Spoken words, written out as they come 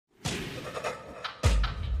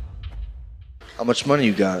How much money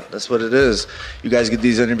you got? That's what it is. You guys get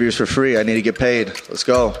these interviews for free. I need to get paid. Let's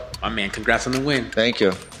go. My man, congrats on the win. Thank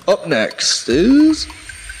you. Up next is...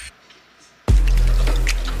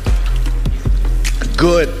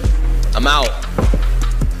 Good. I'm out.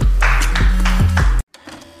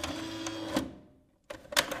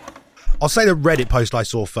 I'll say the Reddit post I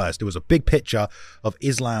saw first. There was a big picture of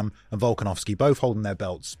Islam and Volkanovski both holding their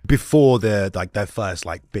belts before their first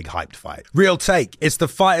big hyped fight. Real take. It's the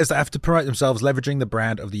fighters that have to promote themselves leveraging the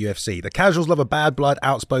brand of the UFC. The casuals love a bad blood,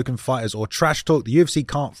 outspoken fighters or trash talk. The UFC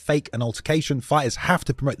can't fake an altercation. Fighters have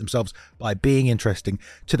to promote themselves by being interesting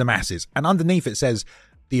to the masses. And underneath it says,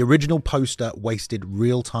 the original poster wasted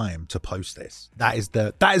real time to post this. That is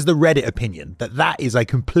the Reddit opinion. That is a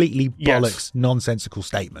completely bollocks, nonsensical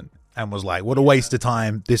statement. And was like, what a waste of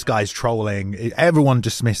time. This guy's trolling. Everyone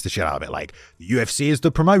dismissed the shit out of it. Like, the UFC is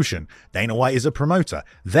the promotion. Dana White is a promoter.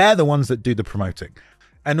 They're the ones that do the promoting.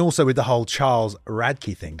 And also with the whole Charles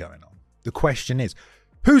Radtke thing going on. The question is,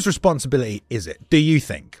 whose responsibility is it, do you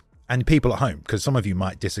think? And people at home, because some of you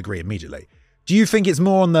might disagree immediately. Do you think it's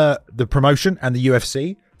more on the promotion and the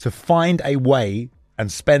UFC to find a way and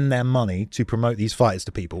spend their money to promote these fighters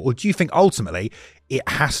to people? Or do you think ultimately it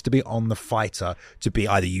has to be on the fighter to be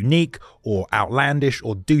either unique or outlandish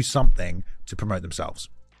or do something to promote themselves?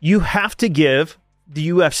 You have to give the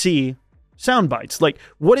UFC sound bites. Like,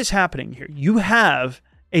 what is happening here? You have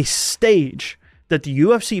a stage that the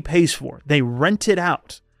UFC pays for. They rent it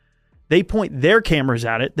out. They point their cameras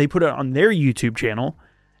at it. They put it on their YouTube channel.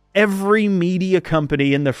 Every media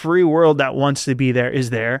company in the free world that wants to be there is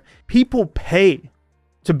there. People pay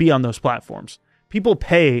to be on those platforms. People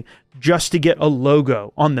pay just to get a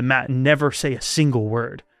logo on the mat and never say a single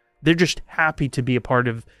word. They're just happy to be a part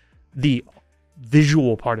of the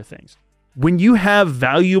visual part of things. When you have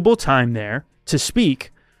valuable time there to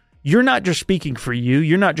speak, you're not just speaking for you.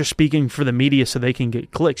 You're not just speaking for the media so they can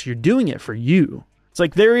get clicks. You're doing it for you. It's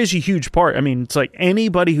like there is a huge part. I mean, it's like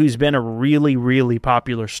anybody who's been a really, really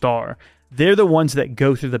popular star, they're the ones that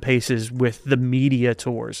go through the paces with the media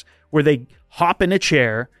tours where they hop in a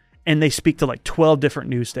chair and they speak to 12 different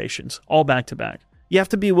news stations all back to back. You have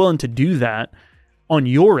to be willing to do that on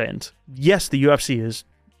your end. Yes, the UFC is,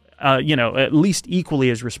 at least equally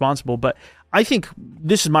as responsible, but I think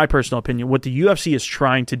this is my personal opinion. What the UFC is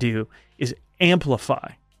trying to do is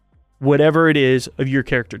amplify whatever it is of your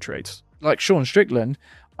character traits. Like Sean Strickland,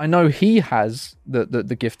 I know he has the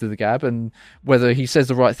gift of the gab and whether he says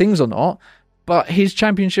the right things or not, but his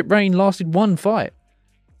championship reign lasted one fight.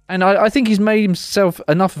 And I think he's made himself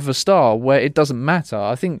enough of a star where it doesn't matter.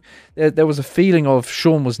 I think there was a feeling of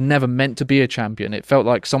Sean was never meant to be a champion. It felt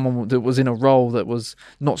like someone that was in a role that was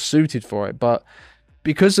not suited for it. But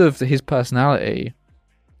because of his personality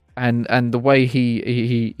and the way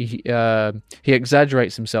he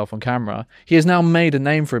exaggerates himself on camera, he has now made a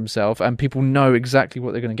name for himself, and people know exactly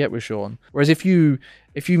what they're going to get with Sean. Whereas if you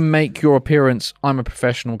make your appearance, I'm a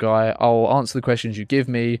professional guy, I'll answer the questions you give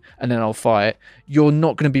me, and then I'll fight, you're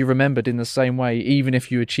not going to be remembered in the same way, even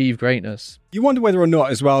if you achieve greatness. You wonder whether or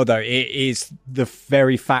not as well, though, it is the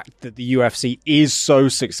very fact that the UFC is so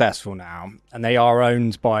successful now, and they are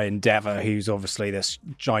owned by Endeavor, who's obviously this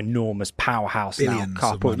ginormous powerhouse Billions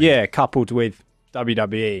now, of coupled with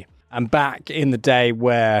WWE. And back in the day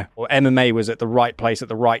where MMA was at the right place at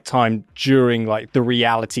the right time during the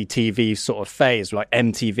reality TV sort of phase,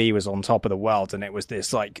 MTV was on top of the world and it was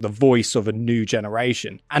this the voice of a new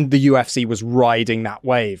generation. And the UFC was riding that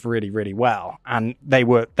wave really, really well. And they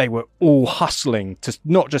were all hustling to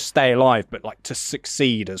not just stay alive, but to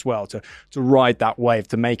succeed as well, to ride that wave,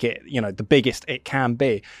 to make it, the biggest it can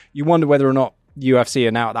be. You wonder whether or not UFC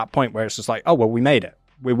are now at that point where it's just we made it.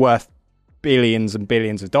 We're worth billions and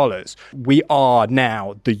billions of dollars. We are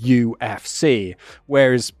now the UFC.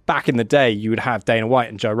 Whereas back in the day, you would have Dana White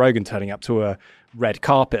and Joe Rogan turning up to a red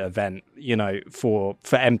carpet event, for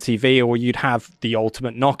MTV, or you'd have the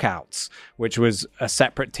Ultimate Knockouts, which was a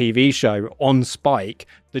separate TV show on Spike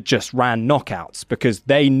that just ran knockouts because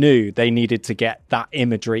they knew they needed to get that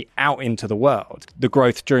imagery out into the world. The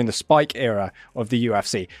growth during the Spike era of the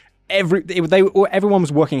UFC. Everyone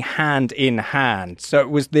was working hand in hand. So it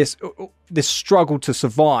was this struggle to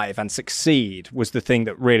survive and succeed was the thing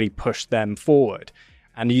that really pushed them forward.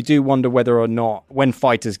 And you do wonder whether or not when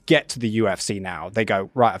fighters get to the UFC now, they go,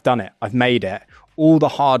 right, I've done it. I've made it. All the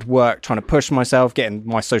hard work, trying to push myself, getting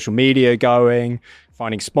my social media going,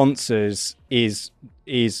 finding sponsors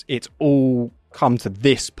it's all come to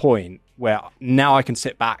this point where now I can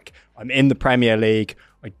sit back. I'm in the Premier League.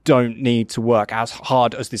 I don't need to work as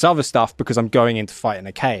hard as this other stuff because I'm going in to fight in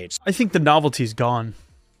a cage. I think the novelty's gone.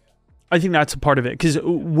 I think that's a part of it. Because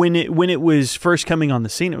when it was first coming on the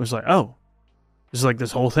scene, it was like, oh, It's like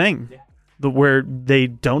this whole thing where they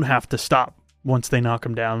don't have to stop once they knock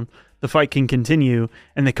them down. The fight can continue,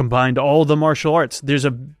 and they combined all the martial arts. There's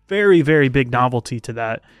a very, very big novelty to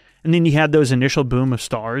that. And then you had those initial boom of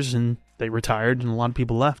stars, and they retired, and a lot of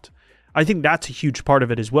people left. I think that's a huge part of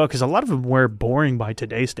it as well, because a lot of them were boring by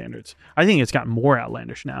today's standards. I think it's gotten more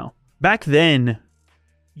outlandish now. Back then,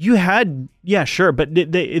 you had, sure, but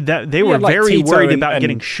they were like very Tito worried and- about and-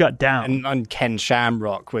 getting shut down. And Ken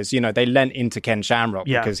Shamrock was, they lent into Ken Shamrock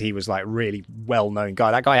Yeah. because he was like really well-known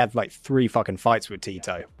guy. That guy had like 3 fucking fights with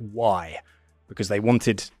Tito. Why? Because they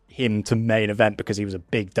wanted him to main event because he was a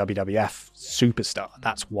big WWF superstar.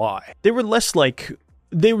 That's why. They were less like,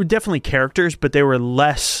 they were definitely characters, but they were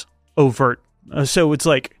less overt. So it's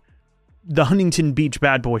like the Huntington Beach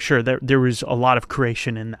bad boy, sure, there was a lot of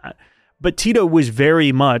creation in that. But Tito was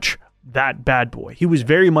very much that bad boy. He was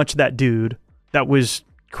very much that dude that was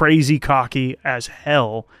crazy cocky as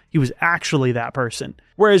hell. He was actually that person.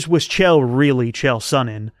 Whereas was Chael really Chael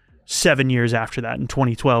Sonnen 7 years after that in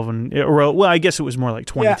 2012? Well, I guess it was more like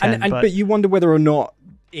 2010. But you wonder whether or not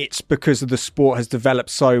it's because the sport has developed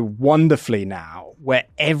so wonderfully now where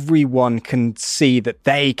everyone can see that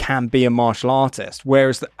they can be a martial artist.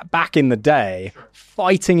 Whereas back in the day,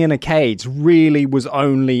 fighting in a cage really was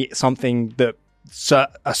only something that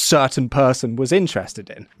a certain person was interested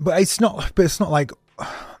in. But it's not like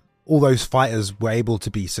all those fighters were able to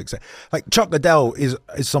be successful. Like Chuck Liddell is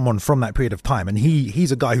someone from that period of time, and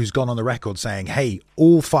he's a guy who's gone on the record saying, hey,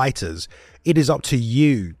 all fighters, it is up to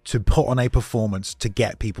you to put on a performance to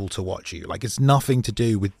get people to watch you. Like, it's nothing to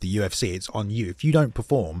do with the UFC. It's on you. If you don't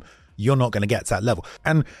perform, you're not going to get to that level.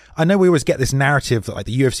 And I know we always get this narrative that like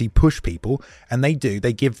the UFC push people, and they do.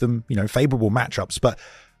 They give them, favorable matchups. But,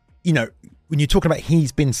 when you're talking about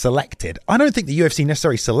he's been selected, I don't think the UFC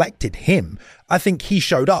necessarily selected him. I think he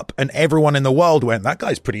showed up and everyone in the world went, that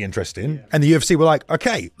guy's pretty interesting. Yeah. And the UFC were like,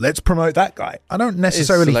 okay, let's promote that guy. I don't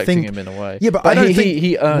necessarily think him in a way. Yeah, but I don't think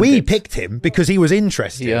he we it. picked him because he was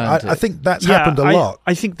interesting. I think that's happened a lot.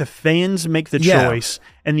 I think the fans make the choice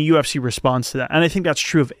and the UFC responds to that. And I think that's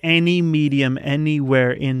true of any medium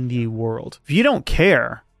anywhere in the world. If you don't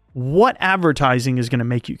care, what advertising is going to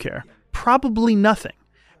make you care? Probably nothing.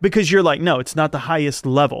 Because you're like, no, it's not the highest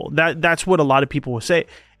level. That's what a lot of people will say.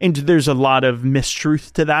 And there's a lot of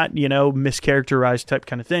mistruth to that, mischaracterized type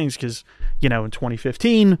kind of things. Because, in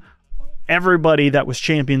 2015, everybody that was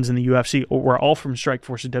champions in the UFC were all from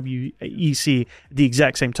Strikeforce and WEC at the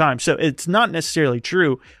exact same time. So it's not necessarily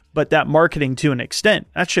true, but that marketing to an extent,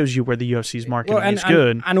 that shows you where the UFC's marketing is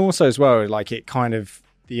good. And also as well, like it kind of,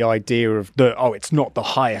 the idea of it's not the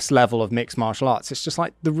highest level of mixed martial arts. It's just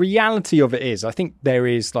like the reality of it is, I think there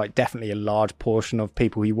is like definitely a large portion of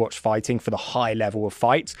people who watch fighting for the high level of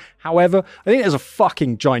fights. However, I think there's a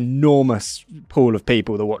fucking ginormous pool of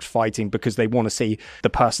people that watch fighting because they want to see the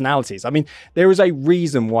personalities. I mean, there is a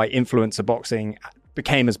reason why influencer boxing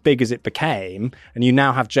became as big as it became, and you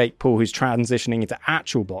now have Jake Paul who's transitioning into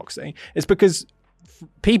actual boxing. It's because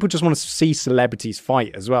people just want to see celebrities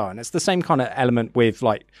fight as well. And it's the same kind of element with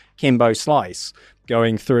like Kimbo Slice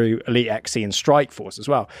going through Elite XC and Strikeforce as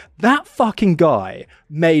well. That fucking guy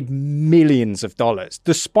made millions of dollars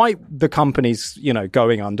despite the companies,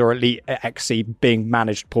 going under, Elite XC being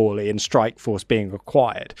managed poorly and Strikeforce being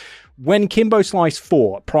acquired. When Kimbo Slice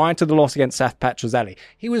fought prior to the loss against Seth Petrozelli,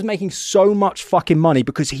 he was making so much fucking money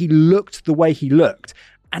because he looked the way he looked.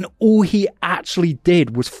 And all he actually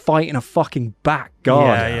did was fight in a fucking back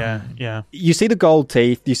garden. Yeah. You see the gold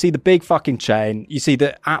teeth, you see the big fucking chain, you see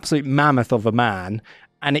the absolute mammoth of a man,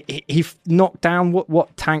 and he knocked down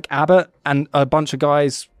what Tank Abbott and a bunch of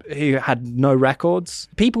guys who had no records.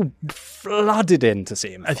 People flooded in to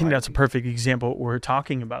see him fight. I think that's a perfect example of what we're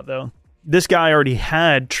talking about, though. This guy already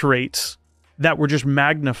had traits that were just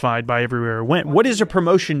magnified by everywhere it went. What does a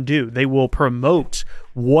promotion do? They will promote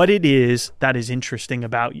what it is that is interesting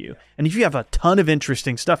about you. And if you have a ton of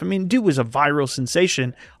interesting stuff, I mean, dude was a viral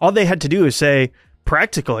sensation. All they had to do is say,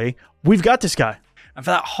 practically, we've got this guy. And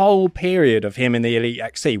for that whole period of him in the Elite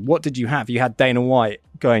XC, what did you have? You had Dana White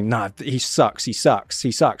going, nah, he sucks.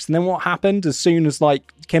 And then what happened as soon as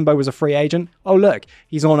like Kimbo was a free agent? Oh, look,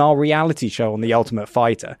 he's on our reality show on The Ultimate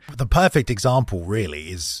Fighter. The perfect example really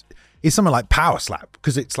is something like Power Slap,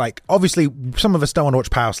 because it's like, obviously some of us don't want to watch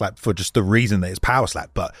Power Slap for just the reason that it's Power Slap,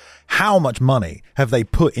 but how much money have they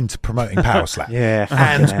put into promoting Power Slap?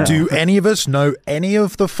 And do any of us know any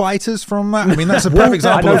of the fighters from that? I mean, that's a perfect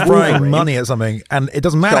example of throwing money at something, and it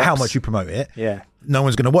doesn't matter how much you promote it. Yeah. No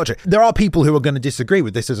one's going to watch it. There are people who are going to disagree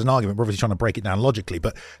with this as an argument. We're obviously trying to break it down logically,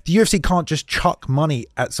 but the UFC can't just chuck money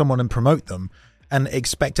at someone and promote them and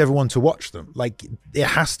expect everyone to watch them. Like, it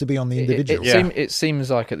has to be on the individual. It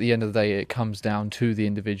seems like at the end of the day, it comes down to the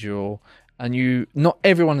individual, and not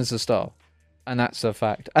everyone is a star, and that's a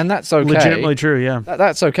fact, and that's okay. Legitimately true, yeah.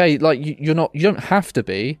 That's okay. Like you don't have to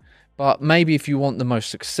be, but maybe if you want the most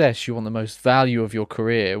success, you want the most value of your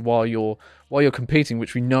career while you're competing,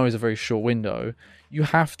 which we know is a very short window. You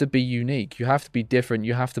have to be unique. You have to be different.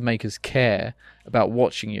 You have to make us care about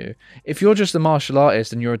watching you. If you're just a martial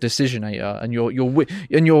artist and you're a decisionator and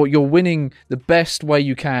you're winning the best way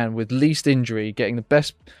you can with least injury, getting the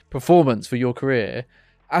best performance for your career,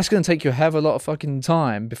 that's going to take you a hell of a lot of fucking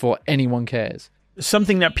time before anyone cares.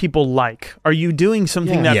 Something that people like. Are you doing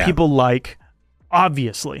something that people like?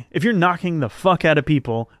 Obviously, if you're knocking the fuck out of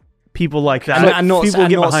people like that, people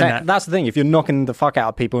get behind that. That's the thing. If you're knocking the fuck out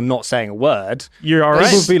of people, not saying a word, you're all right.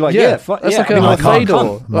 People will be like, that's like a Mark Hunt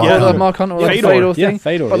or Fedor thing.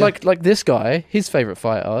 But like this guy, his favorite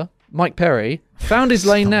fighter, Mike Perry, found his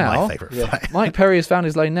lane now. My favorite fighter. Mike Perry has found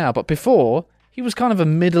his lane now, but before he was kind of a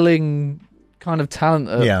middling kind of talent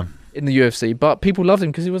in the UFC, but people loved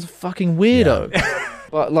him because he was a fucking weirdo.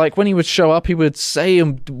 But like when he would show up, he would say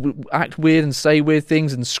and act weird and say weird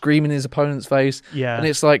things and scream in his opponent's face. Yeah. And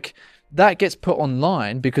it's like that gets put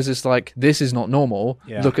online because it's like, this is not normal.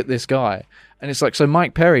 Yeah. Look at this guy. And it's like, so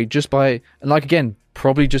Mike Perry,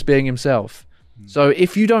 probably just being himself. So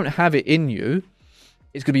if you don't have it in you,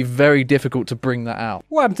 it's going to be very difficult to bring that out.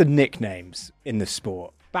 What happened to nicknames in the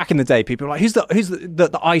sport? Back in the day, people were like, who's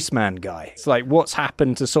the Iceman guy? It's like, what's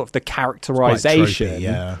happened to sort of the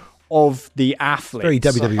characterization of the athlete? Very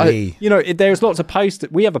WWE. There's lots of posters.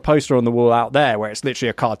 We have a poster on the wall out there where it's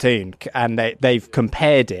literally a cartoon, and they've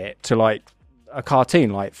compared it to like a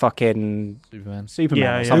cartoon, like fucking Superman.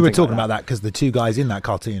 Yeah. We were talking about that because the two guys in that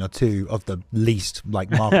cartoon are two of the least like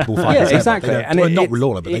marketable fighters. Yeah, exactly. And not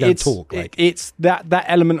Lawler, but they don't talk. It's that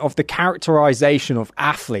element of the characterization of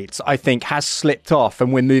athletes, I think, has slipped off,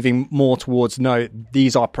 and we're moving more towards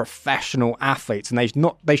these are professional athletes, and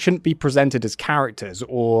they shouldn't be presented as characters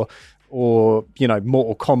or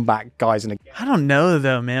Mortal Kombat guys. I don't know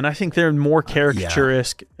though, man. I think they're more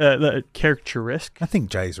caricaturesque. I think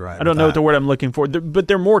Jay's right. I don't know what the word I'm looking for, but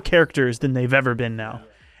they're more characters than they've ever been now.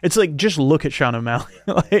 It's like, just look at Sean O'Malley.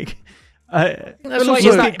 Look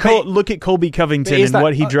at Colby Covington and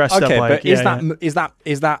what he dressed up like. But is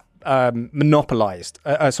that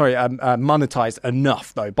monetized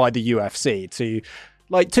enough though by the UFC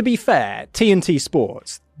to be fair, TNT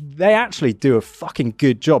Sports, they actually do a fucking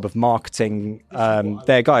good job of marketing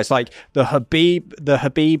their guys. Like the Habib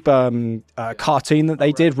cartoon that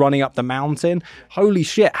they did, running up the mountain. Holy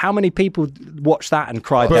shit! How many people watched that and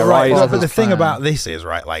cried their eyes out? But the thing about this is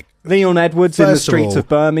like Leon Edwards in the streets of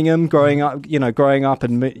Birmingham, growing up,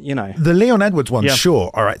 and the Leon Edwards one, sure,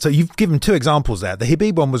 all right. So you've given two examples there. The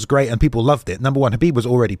Habib one was great and people loved it. Number one, Habib was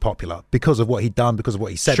already popular because of what he'd done, because of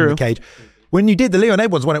what he said in the cage. When you did the Leon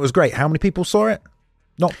Edwards one, it was great. How many people saw it?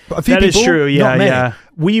 Not a few people. That is true. Yeah.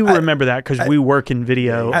 We remember that because we work in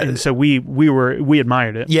video, and so we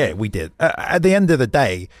admired it. Yeah, we did. At the end of the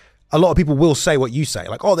day, a lot of people will say what you say,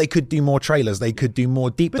 like, oh, they could do more trailers, they could do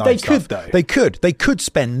more deep dive stuff. They could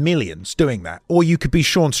spend millions doing that, or you could be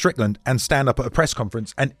Sean Strickland and stand up at a press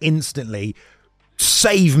conference and instantly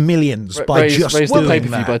save millions by raise the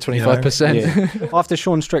pay-per-view by 25%. After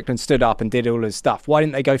Sean Strickland stood up and did all his stuff, why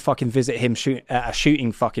didn't they go fucking visit him a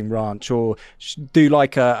shooting fucking ranch, or do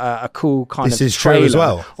like a cool kind this of is trailer true as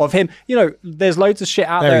well. Of him? There's loads of shit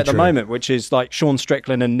out there at the moment, which is like Sean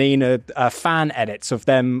Strickland and Nina fan edits of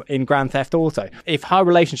them in Grand Theft Auto. If her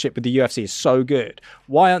relationship with the UFC is so good,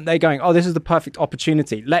 why aren't they going, oh, this is the perfect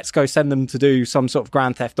opportunity, let's go send them to do some sort of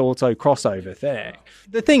Grand Theft Auto crossover thing?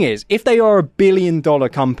 The thing is, if they are a $1 billion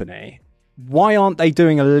company, why aren't they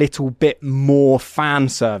doing a little bit more fan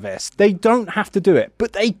service? They don't have to do it,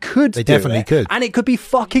 but they could. They definitely could. And it could be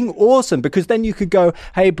fucking awesome, because then you could go,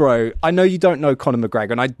 hey bro, I know you don't know Conor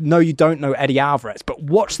McGregor and I know you don't know Eddie Alvarez, but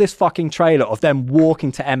watch this fucking trailer of them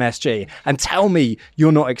walking to MSG and tell me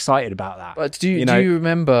you're not excited about that. But do you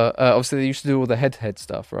remember, obviously they used to do all the head-to-head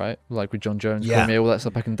stuff, right? Like with John Jones, Cormier, all that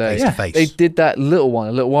stuff back in the day. Face-to-face. They did that little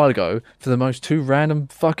while ago for the most two random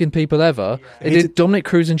fucking people ever. They did Dominic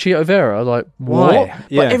Cruz and Chito Vera. Like, why?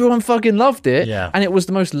 Yeah. But everyone fucking loved it, and it was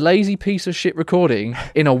the most lazy piece of shit recording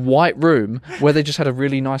in a white room where they just had a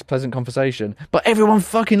really nice, pleasant conversation. But everyone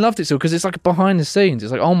fucking loved it still, because it's like behind the scenes.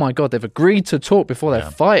 It's like, oh my god, they've agreed to talk before they're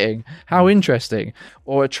fighting. How interesting!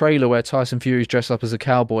 Or a trailer where Tyson Fury's dressed up as a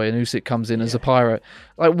cowboy and Usyk comes in as a pirate.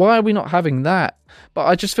 Like, why are we not having that? But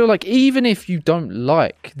I just feel like even if you don't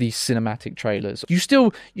like these cinematic trailers,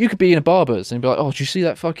 you could be in a barber's and be like, oh, did you see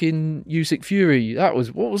that fucking Usyk Fury?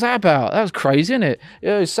 What was that about? That was crazy, isn't it?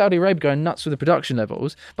 Yeah, it was Saudi Arabia going nuts with the production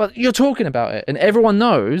levels. But you're talking about it and everyone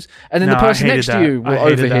knows, and then the person next to you will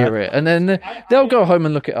overhear it, and then they'll go home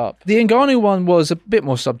and look it up. The Ngannou one was a bit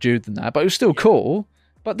more subdued than that, but it was still cool.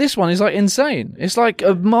 But this one is like insane. It's like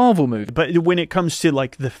a Marvel movie. But when it comes to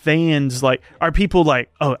like the fans, like, are people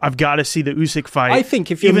like, oh, I've got to see the Usyk fight? I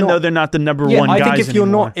think if you're even not, though they're not the number one I guys think if you're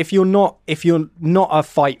anymore. if you're not a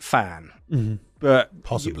fight fan, but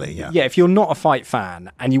Possibly, yeah. if you're not a fight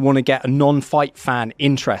fan and you want to get a non-fight fan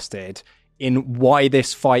interested in why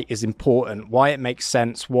this fight is important, why it makes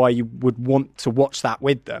sense, why you would want to watch that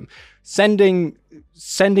with them, sending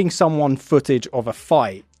someone footage of a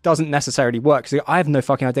fight doesn't necessarily work because I have no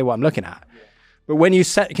fucking idea what I'm looking at. But when you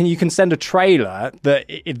can send a trailer that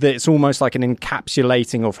it's almost like an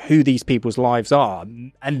encapsulating of who these people's lives are,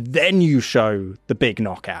 and then you show the big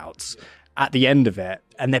knockouts at the end of it,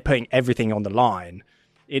 and they're putting everything on the line.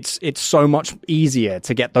 It's so much easier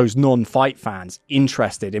to get those non-fight fans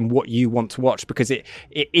interested in what you want to watch because it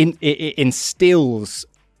instills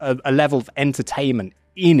a level of entertainment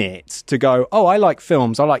in it to go, oh, I like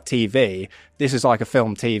films, I like TV. This is like a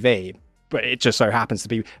film TV, but it just so happens to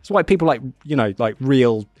be. That's why people like, like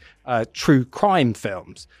real true crime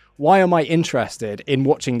films. Why am I interested in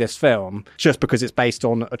watching this film just because it's based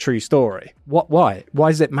on a true story? Why?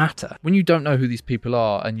 Why does it matter? When you don't know who these people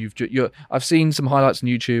are, and I've seen some highlights on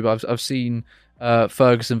YouTube. I've seen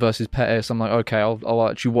Ferguson versus Pettis. I'm like, okay, I'll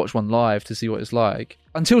actually watch one live to see what it's like.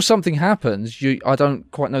 Until something happens, I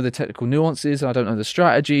don't quite know the technical nuances. I don't know the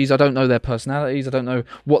strategies. I don't know their personalities. I don't know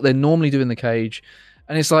what they normally do in the cage.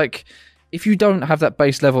 And it's like, if you don't have that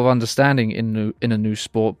base level of understanding in a new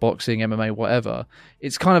sport, boxing, MMA, whatever,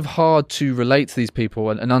 it's kind of hard to relate to these people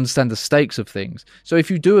and understand the stakes of things. So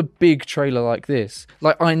if you do a big trailer like this,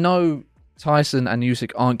 like I know Tyson and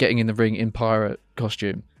Usyk aren't getting in the ring in pirate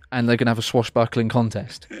costume, and they're going to have a swashbuckling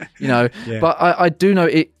contest, Yeah. But I do know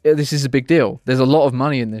this is a big deal. There's a lot of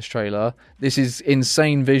money in this trailer. This is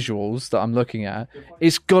insane visuals that I'm looking at.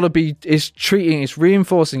 It's got to be, it's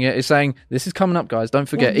reinforcing it. It's saying, this is coming up, guys. Don't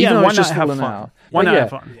forget. Well, even though why it's just not have fallen fun? out. Why But not have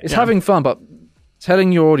fun? It's Yeah. having fun, but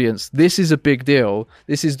telling your audience, this is a big deal.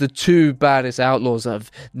 This is the two baddest outlaws that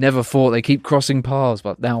have never fought. They keep crossing paths,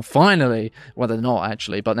 but now finally, well, they're not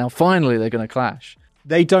actually, but now finally they're going to clash.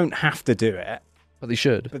 They don't have to do it. But they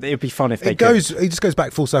should. But it would be fun if they It just goes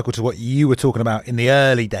back full circle to what you were talking about in the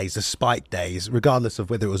early days, the Spike days, regardless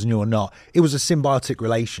of whether it was new or not. It was a symbiotic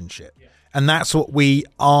relationship. And that's what we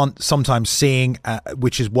aren't sometimes seeing,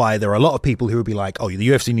 which is why there are a lot of people who would be like, oh, the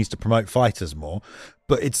UFC needs to promote fighters more.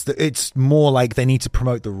 But it's more like they need to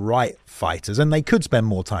promote the right fighters, and they could spend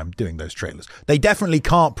more time doing those trailers. They definitely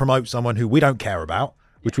can't promote someone who we don't care about,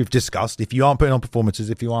 which we've discussed. If you aren't putting on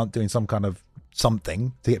performances, if you aren't doing some kind of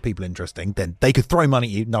something to get people interesting, then they could throw money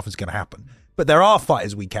at you, nothing's going to happen. But there are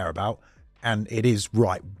fighters we care about, and it is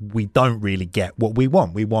right, we don't really get what we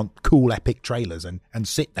want. We want cool epic trailers and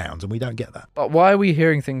sit downs, and we don't get that. But why are we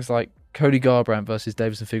hearing things like Cody Garbrandt versus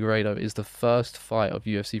Davison Figueiredo is the first fight of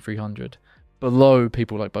UFC 300 below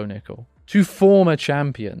people like Bo Nickel, two former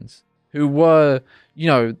champions who were,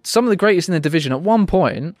 some of the greatest in the division at one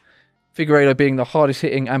point, Figueiredo being the hardest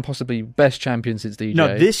hitting and possibly best champion since DJ.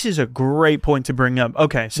 No, this is a great point to bring up.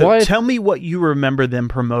 Okay, so tell me what you remember them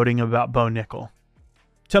promoting about Bo Nickel.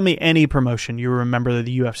 Tell me any promotion you remember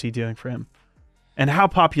the UFC doing for him. And how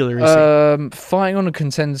popular is he? Fighting on a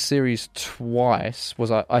Contender Series twice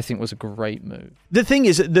I think was a great move. The thing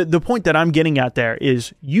is, the point that I'm getting at there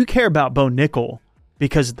is you care about Bo Nickel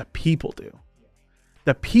because the people do.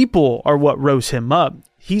 The people are what rose him up.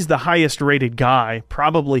 He's the highest rated guy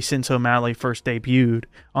probably since O'Malley first debuted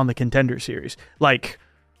on the Contender Series. Like,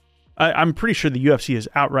 I'm pretty sure the UFC has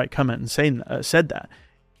outright come out and said that.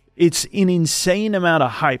 It's an insane amount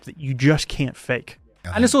of hype that you just can't fake.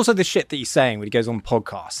 And it's also the shit that he's saying when he goes on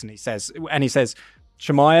podcasts and he says,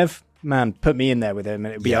 Chimaev, man, put me in there with him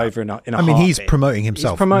and it'll be over in a heartbeat. He's promoting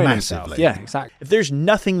himself massively. Yeah, exactly. If there's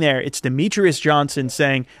nothing there, it's Demetrius Johnson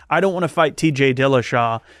saying, I don't want to fight TJ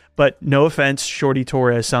Dillashaw, but no offense, Shorty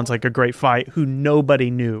Torres sounds like a great fight, who nobody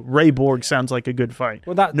knew. Ray Borg sounds like a good fight.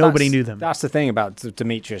 Well, nobody knew them. That's the thing about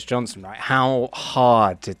Demetrius Johnson, right? How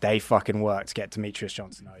hard did they fucking work to get Demetrius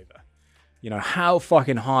Johnson over? How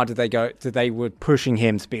fucking hard they were pushing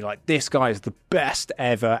him to be like, this guy is the best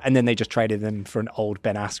ever, and then they just traded him for an old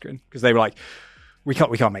Ben Askren because they were like, we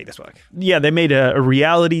can't make this work. Yeah, they made a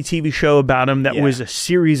reality TV show about him that was a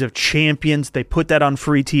series of champions. They put that on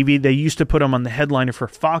free TV. They used to put him on the headliner for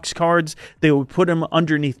Fox cards. They would put him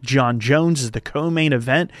underneath John Jones as the co-main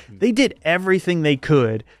event. They did everything they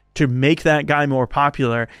could to make that guy more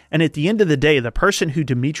popular. And at the end of the day, the person who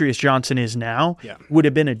Demetrius Johnson is now would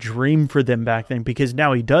have been a dream for them back then, because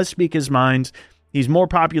now he does speak his mind. He's more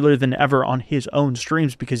popular than ever on his own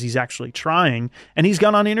streams because he's actually trying. And he's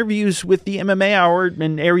gone on interviews with the MMA Hour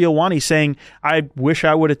and Ariel Wani saying, I wish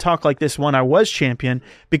I would have talked like this when I was champion,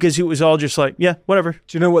 because it was all just like, yeah, whatever. Do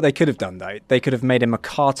you know what they could have done, though? They could have made him a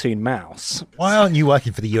cartoon mouse. Why aren't you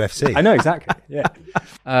working for the UFC? I know, exactly. Yeah.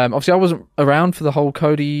 Obviously, I wasn't around for the whole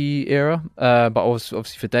Cody era, but I was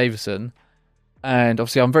obviously for Davison. And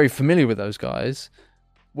obviously, I'm very familiar with those guys.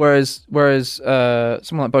 Whereas someone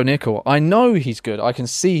like Bo Nickel, I know he's good. I can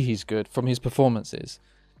see he's good from his performances.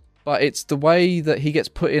 But it's the way that he gets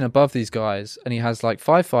put in above these guys, and he has like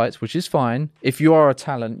 5 fights, which is fine. If you are a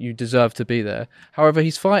talent, you deserve to be there. However,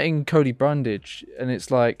 he's fighting Cody Brundage, and it's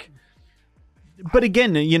like... But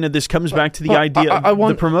again, this comes back to the idea of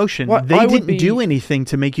the promotion. They didn't do anything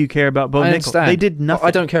to make you care about Bo Nickel. They did nothing. I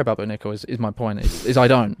don't care about Bo Nickel, is my point. Is I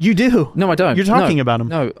don't. You do. No, I don't. You're talking about him.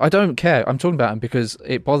 No, I don't care. I'm talking about him because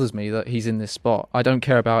it bothers me that he's in this spot. I don't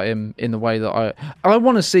care about him in the way that I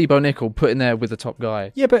want to see Bo Nickel put in there with the top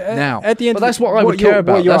guy. Yeah, but now. At the end, but that's what I would care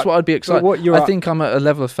about. That's what I'd be excited. I think I'm at a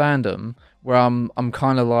level of fandom where I'm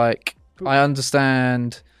kind of like, I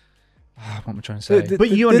understand... What am I trying to say?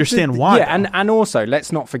 But you understand why. Yeah, and also,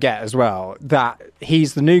 let's not forget as well that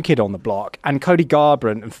he's the new kid on the block, and Cody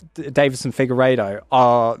Garbrandt and Davison Figueiredo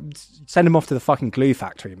are... Send him off to the fucking glue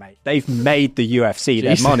factory, mate. They've made the UFC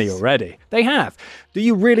their money already. They have. Do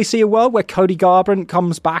you really see a world where Cody Garbrandt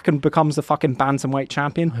comes back and becomes the fucking bantamweight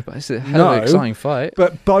champion? Oh, but it's a hell of an exciting fight.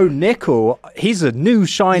 But Bo Nickel, he's a new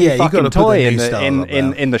shiny fucking toy in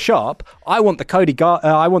the shop. I want the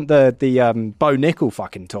I want the Bo Nickel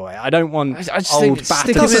fucking toy. I don't want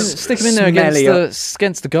stick him in there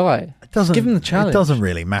against the guy. Give him the challenge. It doesn't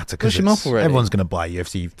really matter because everyone's going to buy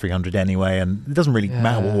UFC 300 anyway, and it doesn't really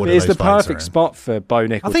matter what order those fights are in. It's the perfect spot for Bo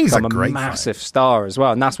Nickel to become a massive star as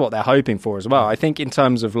well, and that's what they're hoping for as well. I think in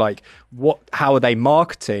terms of like how are they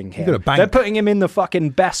marketing him? They're putting him in the fucking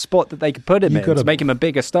best spot that they could put him in to make him a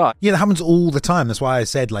bigger star. Yeah, that happens all the time. That's why I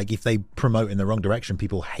said like if they promote in the wrong direction,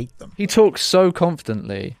 people hate them. He talks so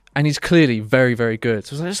confidently. And he's clearly very, very good.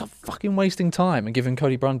 So it's like, it's fucking wasting time and giving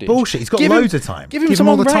Cody Brundage. Bullshit. He's got loads of time. Give him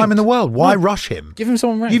all the time in the world. Why rush him? Give him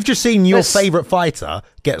someone ranked. You've just seen your favourite fighter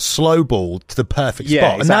get slow balled to the perfect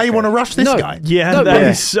spot. And now you want to rush this guy. Yeah, that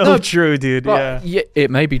is so true, dude. Yeah,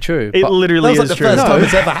 it may be true. It literally is the true. First time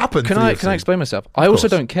it's ever happened. Can I explain myself? I also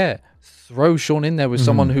don't care. Throw Sean in there with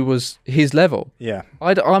someone who was his level. Yeah.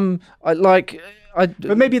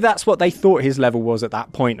 But maybe that's what they thought his level was at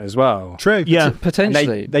that point as well. True. Yeah.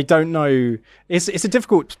 Potentially. They don't know. It's a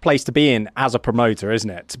difficult place to be in as a promoter, isn't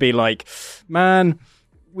it? To be like, man,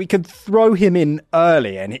 we could throw him in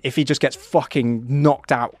early, and if he just gets fucking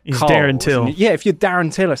knocked out, he's Darren Till. Yeah, if you're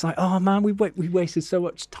Darren Till, it's like, oh man, we wasted so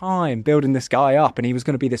much time building this guy up, and he was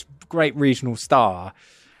going to be this great regional star.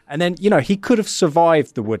 And then, he could have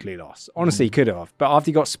survived the Woodley loss. Honestly, he could have. But after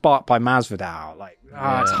he got sparked by Masvidal,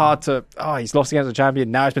 it's hard to... he's lost against a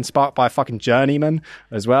champion. Now he's been sparked by a fucking journeyman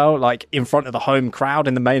as well, like in front of the home crowd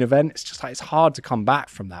in the main event. It's just like, it's hard to come back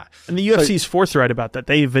from that. And the UFC's forthright about that.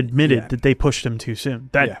 They've admitted that they pushed him too soon.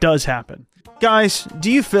 That does happen. Guys,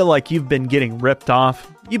 do you feel like you've been getting ripped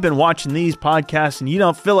off? You've been watching these podcasts and you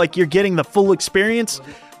don't feel like you're getting the full experience?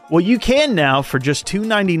 Well, you can now for just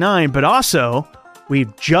 $2.99, but also...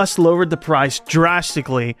 We've just lowered the price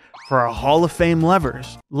drastically for our Hall of Fame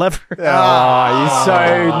levers. You're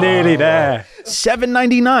so nearly there.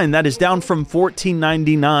 $7.99. That is down from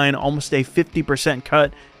 $14.99, almost a 50%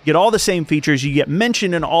 cut. You get all the same features. You get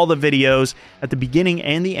mentioned in all the videos at the beginning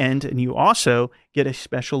and the end, and you also get a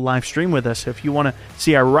special live stream with us. So if you want to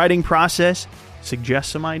see our writing process,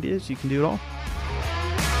 suggest some ideas, you can do it all.